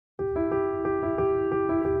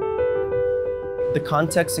The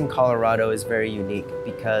context in Colorado is very unique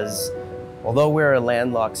because although we're a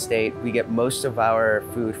landlocked state, we get most of our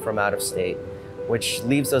food from out of state, which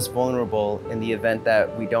leaves us vulnerable in the event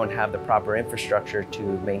that we don't have the proper infrastructure to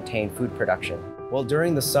maintain food production. Well,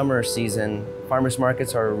 during the summer season, farmers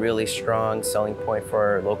markets are a really strong selling point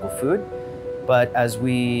for local food. But as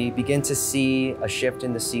we begin to see a shift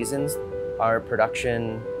in the seasons, our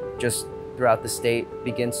production just throughout the state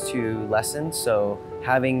begins to lessen. So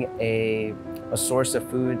having a source of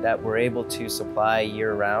food that we're able to supply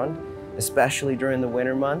year-round, especially during the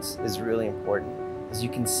winter months, is really important. As you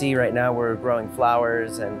can see right now, we're growing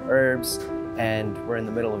flowers and herbs, and we're in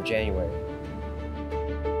the middle of January.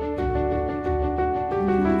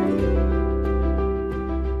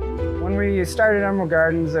 When we started Emerald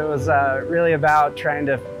Gardens, it was really about trying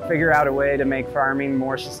to figure out a way to make farming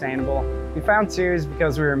more sustainable. We found Ceres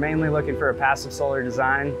because we were mainly looking for a passive solar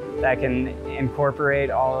design that can incorporate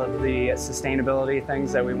all of the sustainability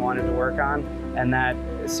things that we wanted to work on, and that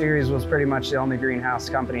Ceres was pretty much the only greenhouse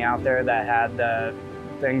company out there that had the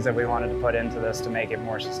things that we wanted to put into this to make it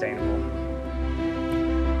more sustainable.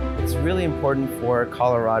 It's really important for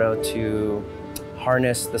Colorado to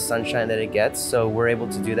harness the sunshine that it gets, so we're able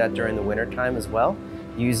to do that during the winter time as well,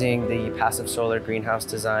 using the passive solar greenhouse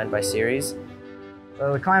design by Ceres.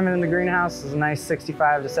 So the climate in the greenhouse is a nice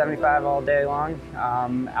 65 to 75 all day long.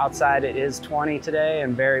 Outside it is 20 today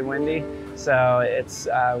and very windy, so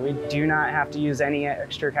we do not have to use any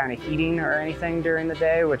extra kind of heating or anything during the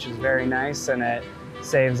day, which is very nice, and it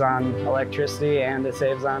saves on electricity and it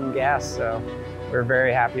saves on gas, so we're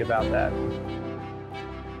very happy about that.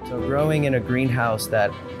 So growing in a greenhouse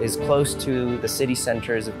that is close to the city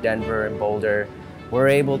centers of Denver and Boulder, we're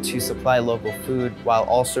able to supply local food while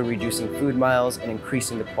also reducing food miles and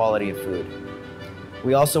increasing the quality of food.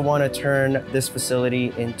 We also want to turn this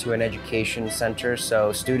facility into an education center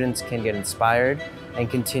so students can get inspired and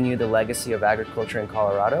continue the legacy of agriculture in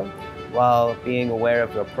Colorado while being aware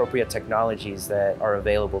of the appropriate technologies that are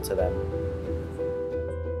available to them.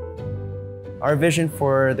 Our vision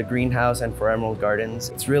for the greenhouse and for Emerald Gardens,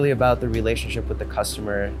 it's really about the relationship with the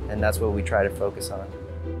customer, and that's what we try to focus on.